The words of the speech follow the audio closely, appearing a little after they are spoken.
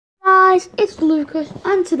guys, it's Lucas,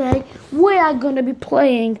 and today we are going to be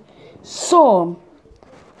playing some,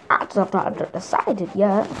 actually I've not decided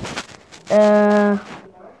yet,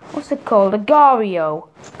 what's it called, Agario.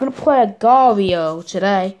 I'm going to play Agario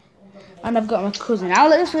today, and I've got my cousin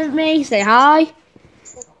Alex with me. Say hi.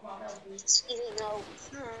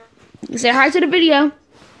 Say hi to the video.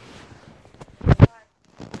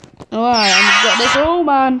 Alright, and we've got this old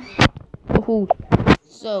man. Ooh.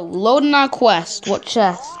 So, loading our quest. What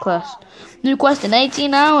quest? New quest in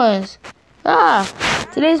 18 hours.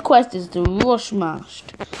 Today's quest is the Rush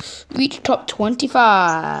Mashed. Reach top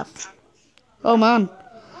 25. Oh man.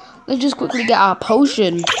 Let's just quickly get our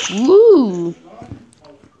potion. Woo! We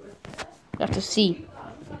have to see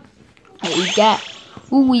what we get.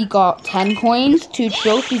 Ooh, we got 10 coins, 2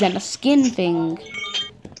 trophies, and a skin thing.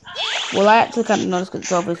 Well, I actually can't notice because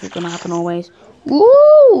it's obviously going to happen always.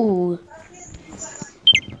 Woo!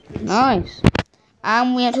 Nice.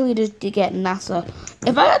 And we actually did get NASA.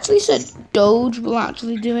 If I actually said Doge, we'll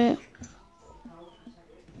actually do it.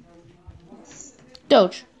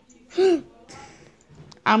 Doge.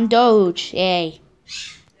 I'm Doge. Yay.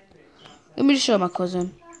 Let me just show my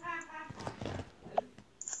cousin.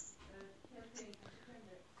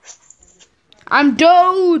 I'm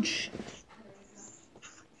Doge.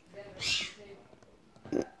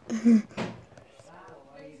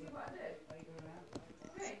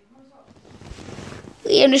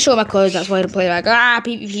 I'm just showing my clothes, that's why I don't play like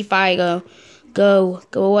PvP fight, go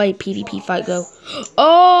away, PvP fight, go.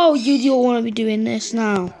 Oh, you don't want to be doing this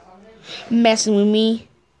now, messing with me.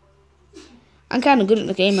 I'm kind of good at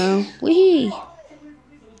the game now. Wee.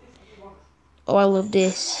 Oh, I love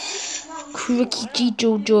this. Cricky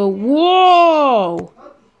Jojo. Whoa,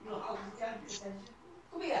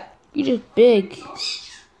 you're just big.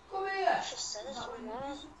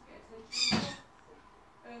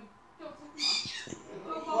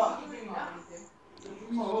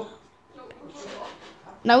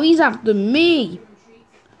 Now he's after me.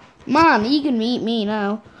 Man, he can meet me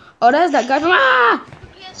now. Oh, there's that guy from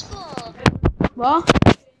PS4. What?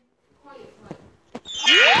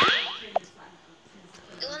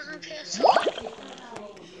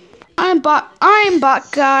 I'm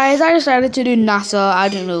back, guys. I decided to do NASA. I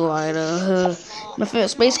don't know why. My favorite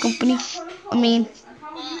space company. I mean,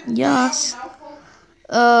 yes.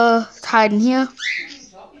 Hiding here.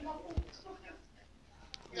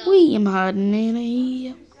 We am hiding in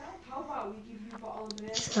here.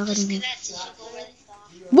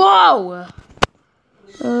 Whoa!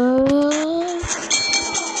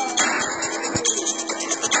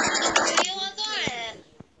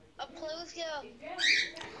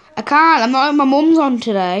 I can't. I'm not. My mum's on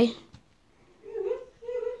today.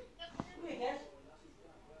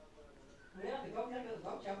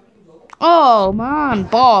 Oh man,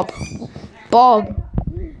 Bob.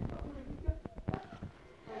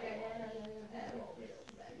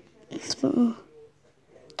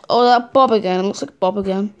 Oh, that Bob again. It looks like Bob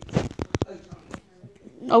again.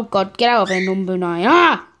 Oh God, get out of here, number 9.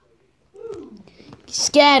 Ah! You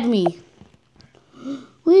scared me.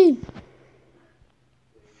 Woo.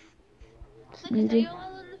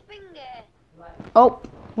 Oh,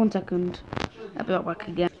 1 second. I'll be right back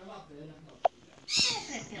again.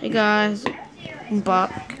 Hey guys, I'm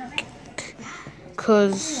back.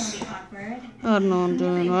 Cause I don't know what I'm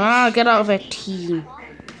doing. Get out of a team.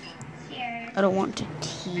 I don't want to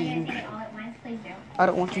team. I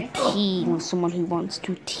don't want to team with someone who wants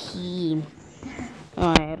to team.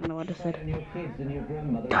 Alright, I don't know what I said.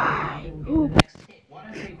 Die.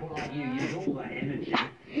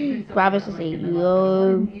 Travis is a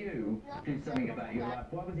yo.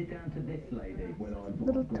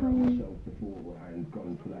 Little tiny.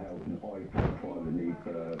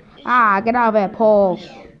 Get out of there, Paul.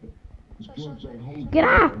 Get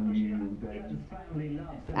out.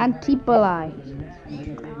 Antipoli.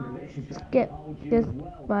 Let's get this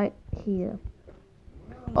right here.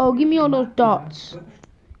 Oh, give me all those dots.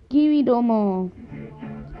 Give me them all.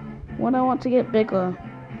 When I want to get bigger.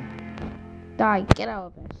 Die. Get out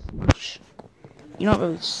of there. Smash. You're not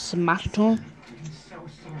really smash at all.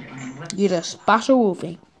 You're just special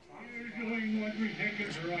wolfie.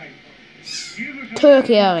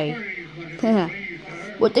 Turkey alley.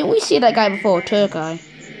 Well, didn't we see that guy before? Turkey.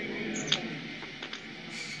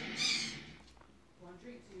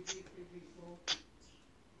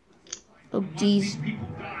 Oh jeez.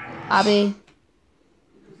 Abby.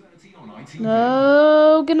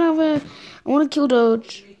 No, get out of here. I want to kill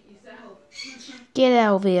Doge. Get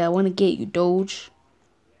out of here. I want to get you, Doge.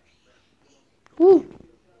 Woo.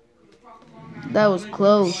 That was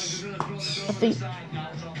close. I think.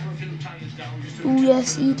 Ooh,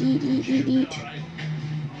 yes. Eat.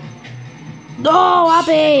 No,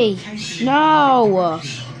 Abby! No!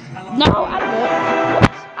 No, Abby!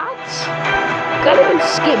 What? Can't even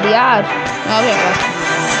skip the ad.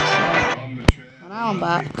 No, now I'm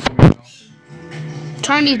back.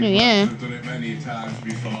 Chinese New Year.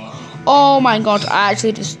 Oh my god, I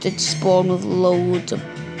actually just did spawn with loads of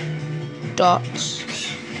dots.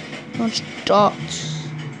 Much dots.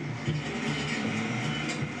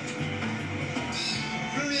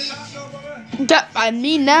 You can't find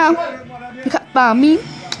me now. You can't find me.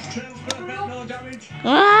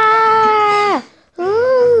 Ah!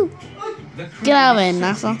 Ooh. Get out of here,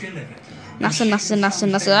 NASA.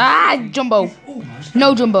 NASA. Ah, Jumbo.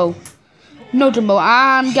 No Jumbo. No Jumbo.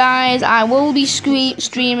 And guys, I will be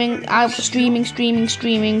streaming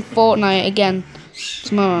Fortnite again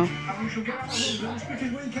tomorrow.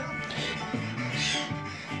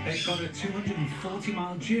 They've got a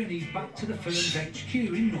 240-mile journey back to the firm's HQ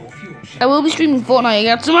in North Yorkshire. I will be streaming Fortnite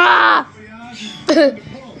again tomorrow.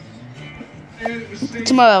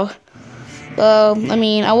 Tomorrow. I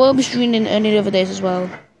mean, I will be streaming any other days as well.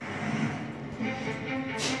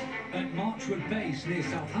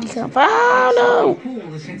 Oh no!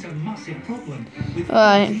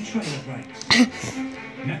 Alright.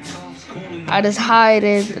 I just hid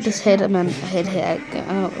it. I don't know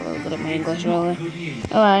good at my English really.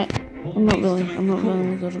 Alright. I'm not really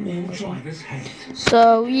good at my English.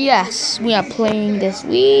 So yes, we are playing this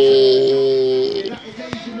week.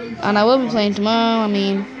 And I will be playing tomorrow. I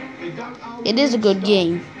mean, it is a good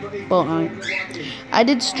game. Fortnite. I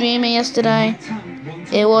did stream it yesterday.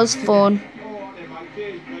 It was fun.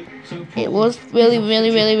 It was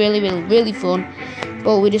really fun.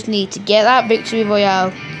 But we just need to get that victory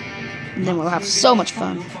royale. And then we'll have so much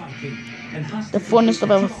fun. The funnest of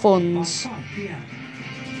ever funs.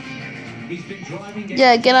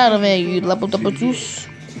 Yeah, get out of here, you level double juice.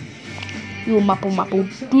 You maple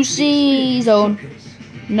juicy zone.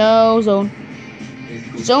 No zone.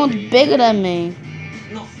 Zone's bigger than me.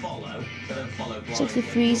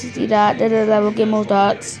 63, 60 that, we'll get more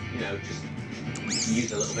darts. Just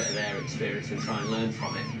use a little bit of their experience and try and learn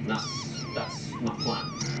from it. That's my plan.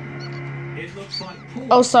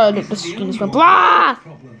 Oh, sorry, look, the screen is going. Blah!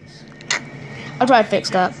 I'll try to fix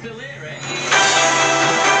that.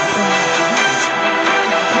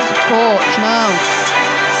 Torch, no.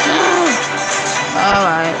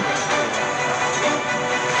 Alright.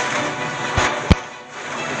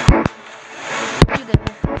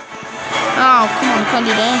 Oh, come on, can't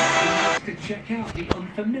do that. To check out the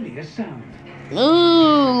unfamiliar sound.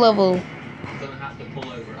 Ooh, level. I'm gonna have to pull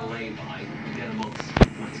over a lay-by, get amongst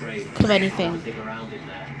my trade. Could have anything. Dig around in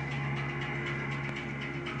there.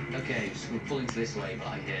 Okay, just gonna pull into this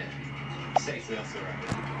lay-by here. Safely off the road.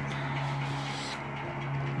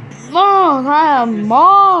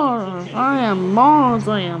 Mars, I am Mars.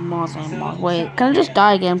 Wait, can I just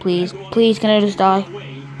die again, please? Please, can I just die?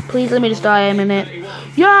 Please let me just die a minute.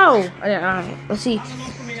 Yo! Let's see.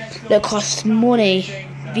 That costs money.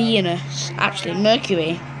 Venus. Actually,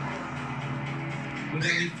 Mercury.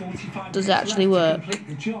 Does it actually work?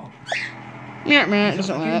 Yeah, it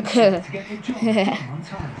doesn't work.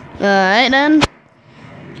 Alright then.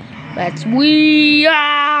 I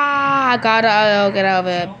gotta get out of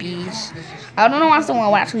here, bees. I don't know why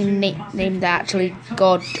someone would actually name that actually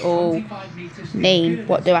God or name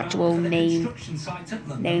what their actual name is.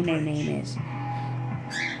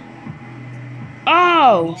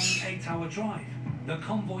 Oh! 8-hour drive. The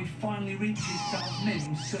convoy finally reaches South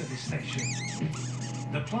Mim service station.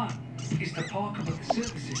 The plan is to park up at the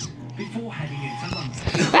services before heading into London.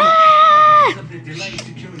 Ah!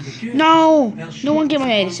 No! No one get my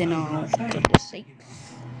medicine. No, for goodness sake.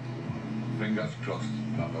 Fingers crossed.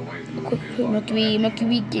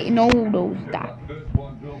 Mercury getting all those that.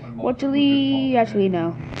 Actually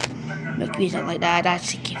no. Mercury's not like that.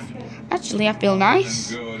 Actually, I feel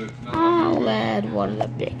nice. Oh, lad, one of the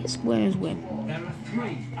biggest winners win. There are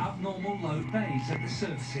 3 abnormal low bays at the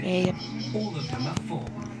services. Yeah. All of them are full.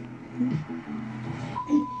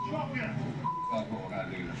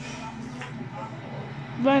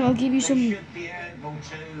 Right, I'll give you some.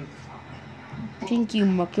 Thank you,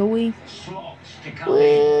 Mercury.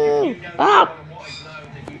 Woo! Ah!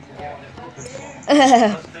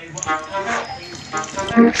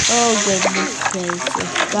 Oh goodness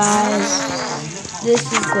gracious, guys. This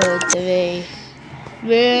is going to be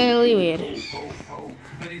really weird.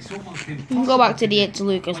 We can go back to the It's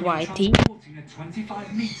Lucas YT.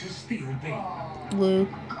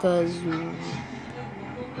 Lucas.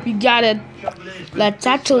 Let's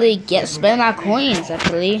actually spend our coins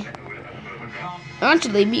actually.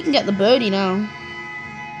 Actually, we can get the birdie now.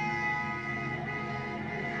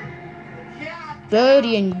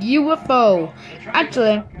 Guardian UFO.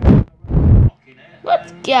 Actually,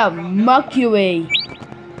 let's get Mercury.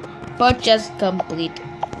 Purchase complete.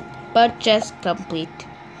 Purchase complete.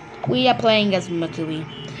 We are playing as Mercury.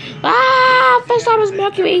 First time as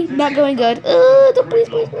Mercury. Not going good. Please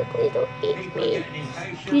don't eat me.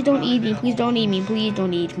 Please don't eat me. Please don't eat me. Please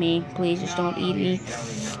don't eat me. Please just don't eat me.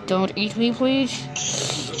 Don't eat me, please.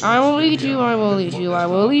 I will eat you. I will eat you. I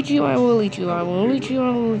will eat you. I will eat you. I will eat you.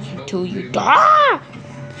 I will eat you till you die.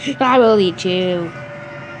 I will eat you.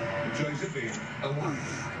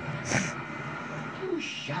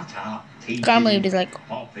 Shut up. Can't believe this. Like,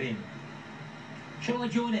 Hop in. Shall I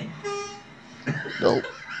join in? no,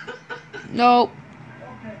 no.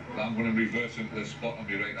 I'm going to reverse into the spot on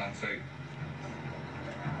my right hand side.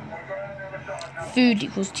 Food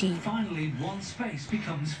equals tea. Finally, one space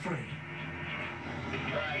becomes free.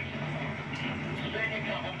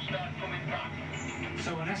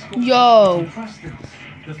 So an escort Yo. from Preston's,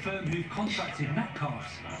 the firm who've contracted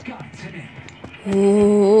Metcalf's, guides him in.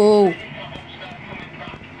 Ooh.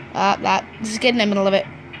 This is getting in the middle of it.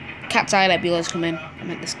 Cat's eye nebula's come in. I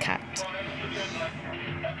meant this cat.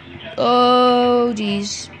 Oh,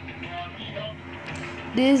 jeez.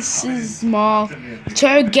 This is mall.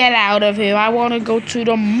 Turkey, get out of here. I want to go to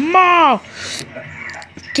the mall.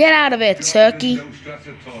 Get out of here, turkey.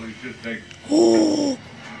 Oh.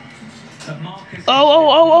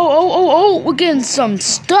 We're getting some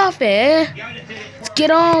stuff here. Let's get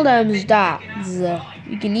all them stuff.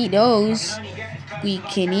 We can eat those. We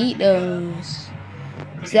can eat those.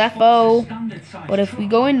 Zepho. But if we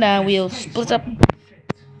go in there, we'll split up.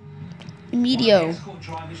 Medio.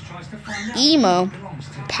 Emo.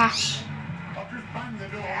 Pass.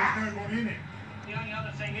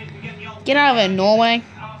 Get out of it, Norway.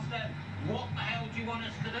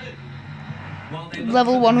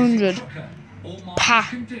 Level 100.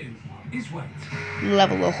 Pa.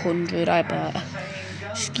 Level 100, I bet.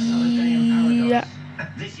 Ski.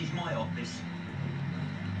 This is my office.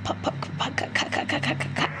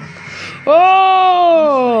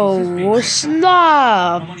 Oh,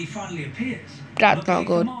 snap. That's not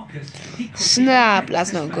good. Snap,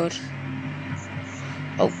 that's not good.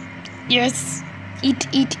 Oh, yes. Eat.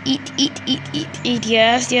 Yes. Eat.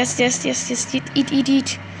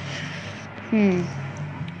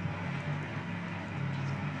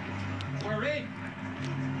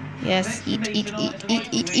 Yes, eat.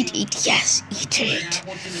 Yes, eat it.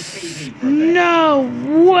 No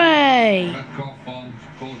way.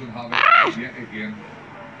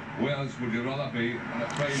 Whereas would you rather be on a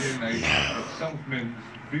Friday night at South Mins,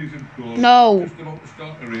 freezing cold, No. just about to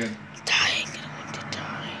start to rain? Dying, I want to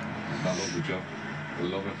die. I love the job.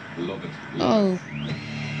 Love it. Oh.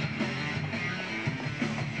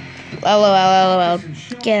 LOL.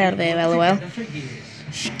 Get out of here, LOL.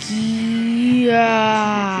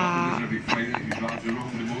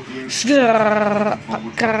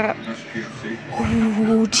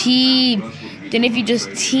 Ooh, team. Then if you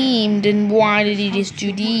just teamed, then why did he just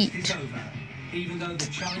do eat? Even though the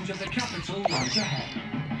challenge of the capital lies ahead.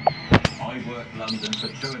 I worked London for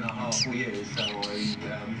 2.5 years, so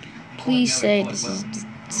Please say this is the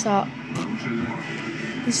top.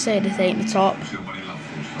 Please say this ain't the top.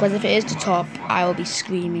 Because if it is the top, I will be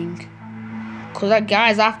screaming. Because that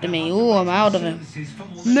guy's after me. Ooh, I'm out of him.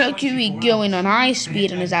 Mercury going on high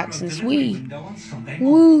speed and his accent sweet.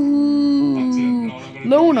 Woohoo!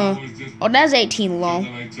 Lona. Oh, that's 18 long.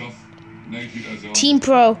 Team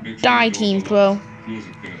Pro. Die, Team Pro.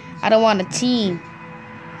 I don't want a team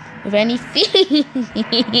with any feet.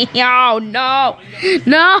 Oh, no.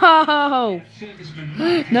 No.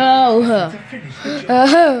 No.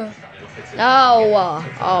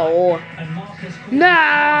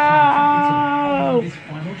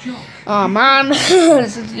 Oh, man.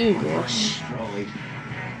 This is too gosh.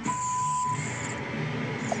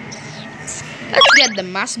 Let's get the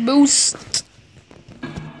mass boost.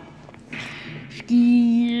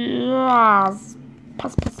 Yes.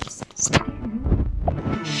 Pass.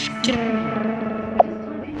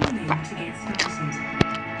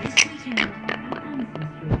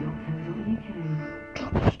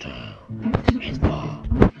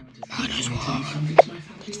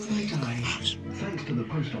 Thanks to the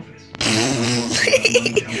post office.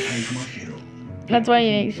 That's why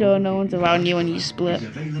you make sure no one's around you when you split.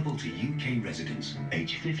 Available to UK residents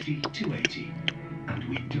age 50 to 80. And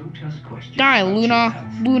we don't ask questions. Die, Luna.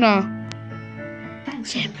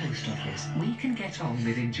 Thanks to the post office, we can get on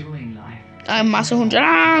with enjoying life. I'm mass 100.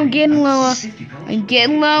 I'm getting lower. I'm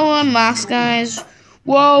getting lower on mass, guys.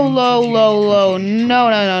 Whoa, low. No.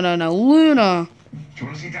 Luna. Do you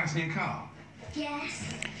want to see Dad's new car? Yes.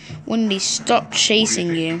 When they stop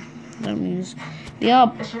chasing you, that means They are.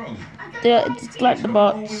 What's wrong? It's like the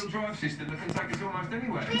bots. All-wheel drive system that can take us almost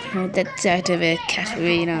anywhere. Oh, that's out of it,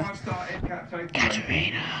 Katerina. Five-star NCAP takeaway.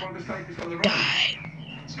 Katerina. One of the safest on the road. Die.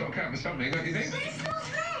 It's got to count for something, don't you think?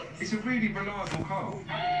 It's a really reliable car.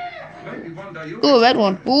 Maybe one day you'll... Oh, red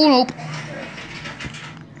one. Oh, nope.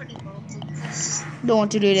 Don't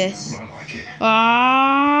want to do this. I like it.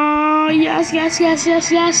 Ah, yes. Yes,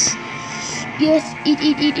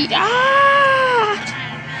 eat. Ah!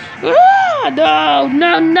 No.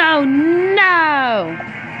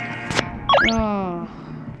 Oh.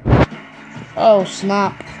 Oh,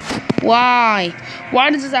 snap. Why? Why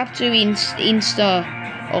does this have to be Insta?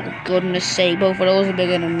 Oh, goodness sake, both of those are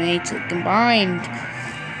bigger than me combined.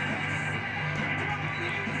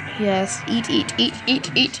 Yes, eat.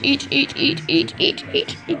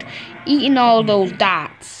 Eating all those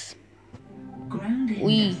dots. Grounded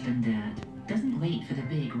and Dad doesn't wait for the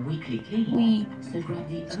big weekly clean. So grab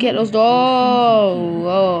the Let's get those.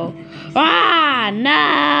 Oh. Ah,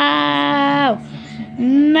 no.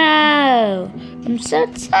 I'm so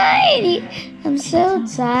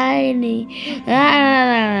tiny.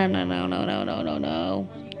 Ah, no,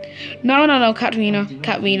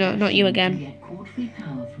 Katerina, not you again. Get cord-free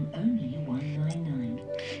power from only $1.99.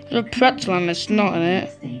 There's a pretzel and it's not in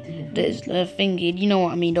it. Stay delivered. There's a thingy. You know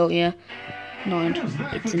what I mean, don't you? No,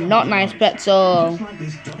 it's a not nice pretzel.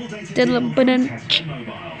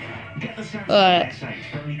 Alright,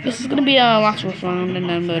 this is gonna be our last round, and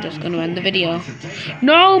then we're just gonna end the video.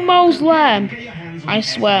 No, Moslem! I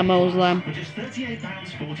swear, Moslem.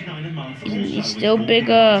 He's still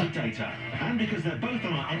bigger.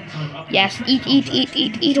 Yes,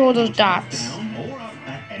 eat all those dots.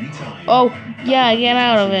 Oh, yeah, get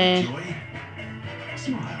out of here.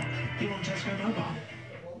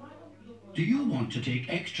 Do you want to take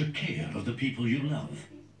extra care of the people you love?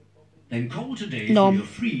 Then call today No. for your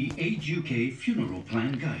free Age UK funeral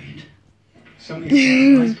plan guide.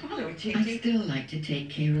 I'd still like to take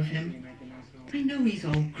care of him. I know he's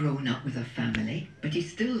all grown up with a family, but he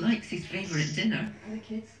still likes his favourite dinner.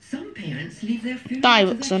 Some parents leave their funeral Die, to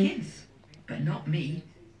their Roxanne. kids, but not me.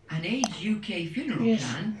 An Age UK funeral Yes.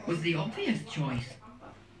 plan was the obvious choice.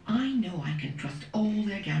 I know I can trust all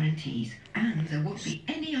their guarantees, and there won't be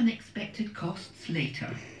any unexpected costs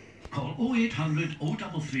later. Call 0800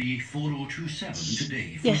 033 4027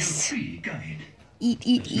 today for Yes. your free guide. Eat.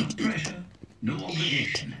 There's no pressure, no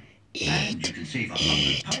obligation. And you can save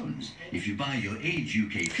 £100 if you buy your Age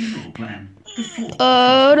UK funeral plan before.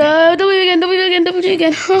 Oh no, double again.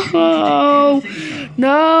 Oh,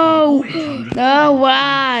 no,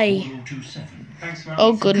 why? 4027.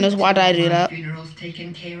 Oh goodness, why did I do that? Funeral's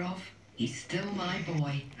taken care of. He's still my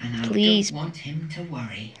boy, and I Please. don't want him to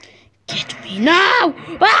worry. Get me. No!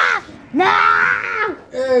 Ah! No!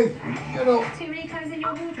 Too many clothes in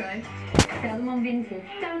your wardrobe? Sell them on Vinted.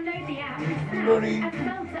 Download the app now and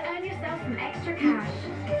sell to earn yourself some extra cash.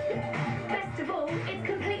 Best of all, it's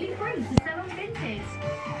completely free to sell on Vinted.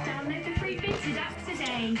 Download the free Vinted app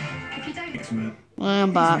today. If you don't...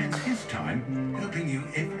 I'm back. His time helping you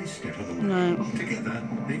every step of the way. No. Together,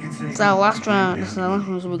 they can save It's our last round. This is our last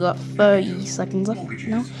round, so we got 30 seconds left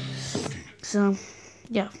now. So,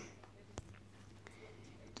 yeah.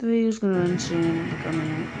 The video's gonna end soon. It's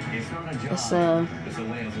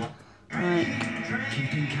right.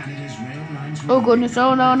 Keeping Canada's rail lines Oh goodness!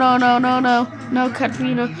 Oh no! No,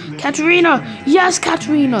 Katerina! Yes,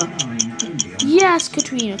 Katerina!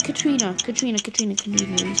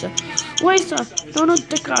 Lisa. Wait, sir! No,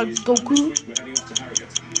 the card, Goku.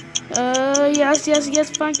 Yes.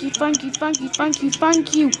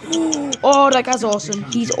 Thank you. Oh, that guy's awesome.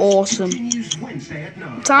 He's awesome.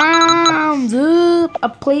 Time's up. A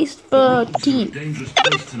place 13.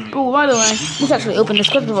 Oh, by the way, let's actually open this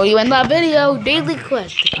quest before you end that video. Daily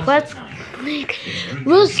quest. Let's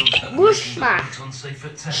Rush Smash.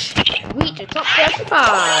 Reach the top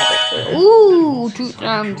 35. Ooh, 2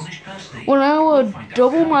 times. 1 hour,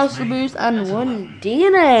 double master boost, and 1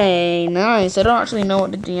 DNA. Nice. I don't actually know what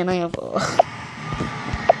the DNA are for.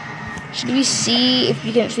 Should we see if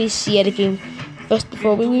we can actually see anything first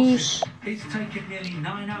before we lose? It's taken nearly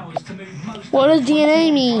 9 hours to move most What of does the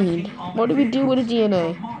DNA mean? fighting on What do we do with the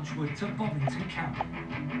DNA? from Marchwood to Bovington Camp.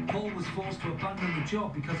 Paul was forced to abandon the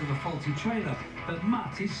job because of a faulty trailer, but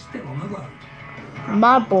Matt is still on the road.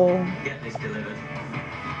 Mad ball. Get this delivered.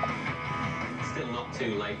 Still not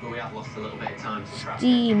too late, but we have lost a little bit of time to traffic.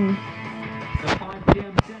 Steam. The 5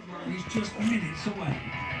 PM deadline is just minutes away.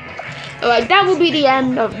 Alright, that will be the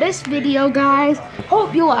end of this video, guys.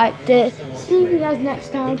 Hope you liked it. See you guys next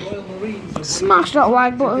time. Smash that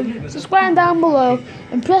like button, subscribe down below,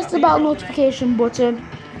 and press the bell notification button.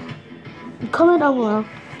 And comment down below.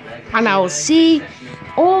 And I will see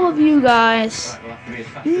all of you guys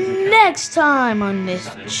next time on this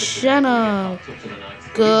channel.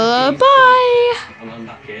 Goodbye.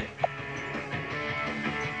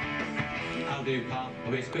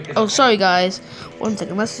 Oh, sorry guys. 1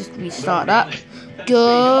 second. Let's just restart that.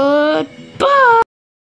 Goodbye.